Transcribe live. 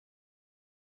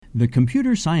The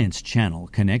Computer Science Channel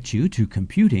connects you to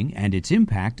computing and its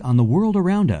impact on the world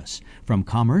around us, from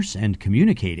commerce and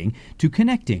communicating to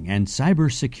connecting and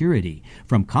cybersecurity,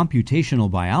 from computational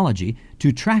biology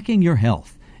to tracking your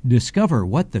health. Discover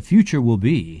what the future will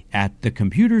be at the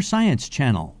Computer Science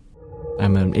Channel.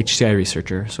 I'm an HCI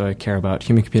researcher, so I care about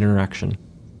human-computer interaction.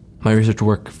 My research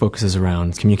work focuses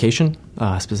around communication,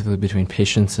 specifically between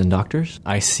patients and doctors.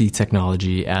 I see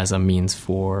technology as a means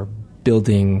for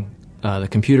building the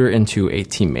computer into a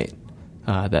teammate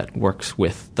that works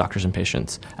with doctors and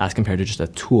patients, as compared to just a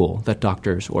tool that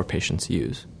doctors or patients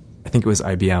use. I think it was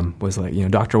IBM was like,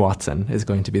 Dr. Watson is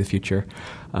going to be the future.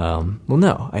 Well,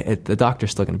 no, the doctor's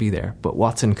still going to be there, but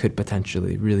Watson could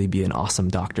potentially really be an awesome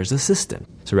doctor's assistant.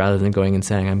 So rather than going and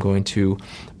saying, I'm going to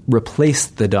replace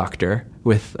the doctor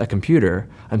with a computer,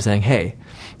 I'm saying, hey,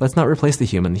 let's not replace the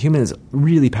human. The human is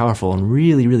really powerful and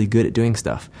really, really good at doing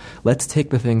stuff. Let's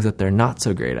take the things that they're not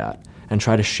so great at and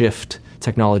try to shift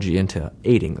technology into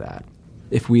aiding that.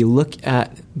 If we look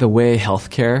at the way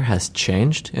healthcare has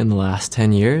changed in the last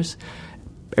 10 years,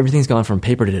 everything's gone from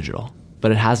paper to digital,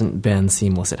 but it hasn't been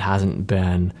seamless. It hasn't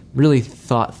been really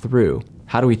thought through.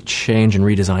 How do we change and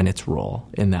redesign its role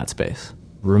in that space?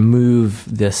 Remove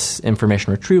this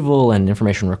information retrieval and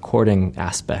information recording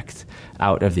aspect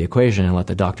out of the equation and let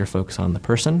the doctor focus on the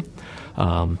person,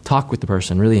 talk with the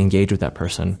person, really engage with that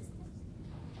person.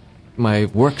 My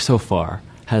work so far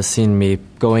has seen me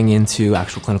going into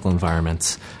actual clinical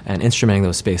environments and instrumenting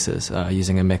those spaces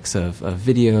using a mix of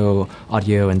video,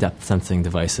 audio, and depth sensing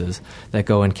devices that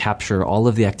go and capture all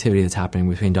of the activity that's happening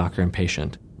between doctor and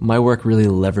patient. My work really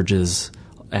leverages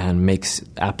and makes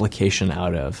application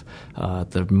out of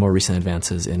the more recent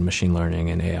advances in machine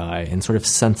learning and AI and sort of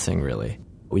sensing, really.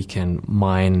 We can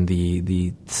mine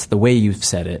the way you've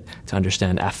said it to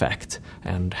understand affect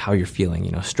and how you're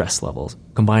feeling, stress levels.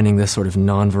 Combining this sort of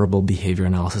nonverbal behavior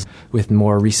analysis with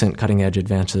more recent cutting-edge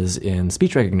advances in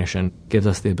speech recognition gives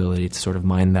us the ability to sort of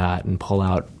mine that and pull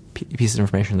out pieces of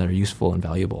information that are useful and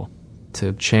valuable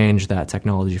to change that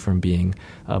technology from being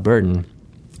a burden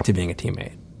to being a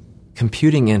teammate.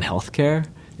 Computing in healthcare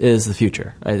is the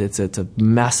future. It's a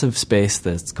massive space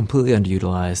that's completely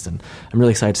underutilized, and I'm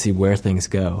really excited to see where things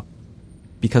go.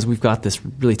 Because we've got this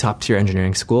really top-tier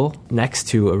engineering school next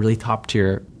to a really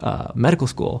top-tier medical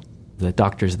school, the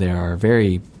doctors there are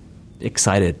very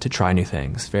excited to try new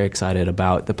things, very excited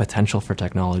about the potential for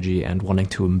technology and wanting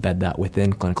to embed that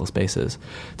within clinical spaces,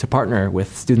 to partner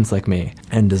with students like me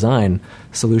and design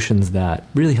solutions that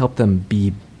really help them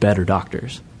be better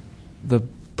doctors. The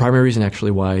primary reason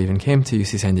actually why I even came to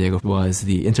UC San Diego was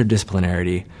the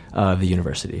interdisciplinarity of the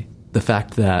university. The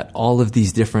fact that all of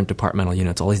these different departmental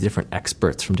units, all these different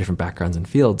experts from different backgrounds and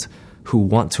fields who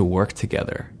want to work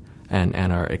together and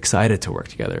are excited to work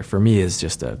together, for me is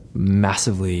just a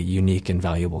massively unique and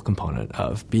valuable component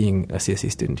of being a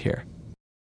CSE student here.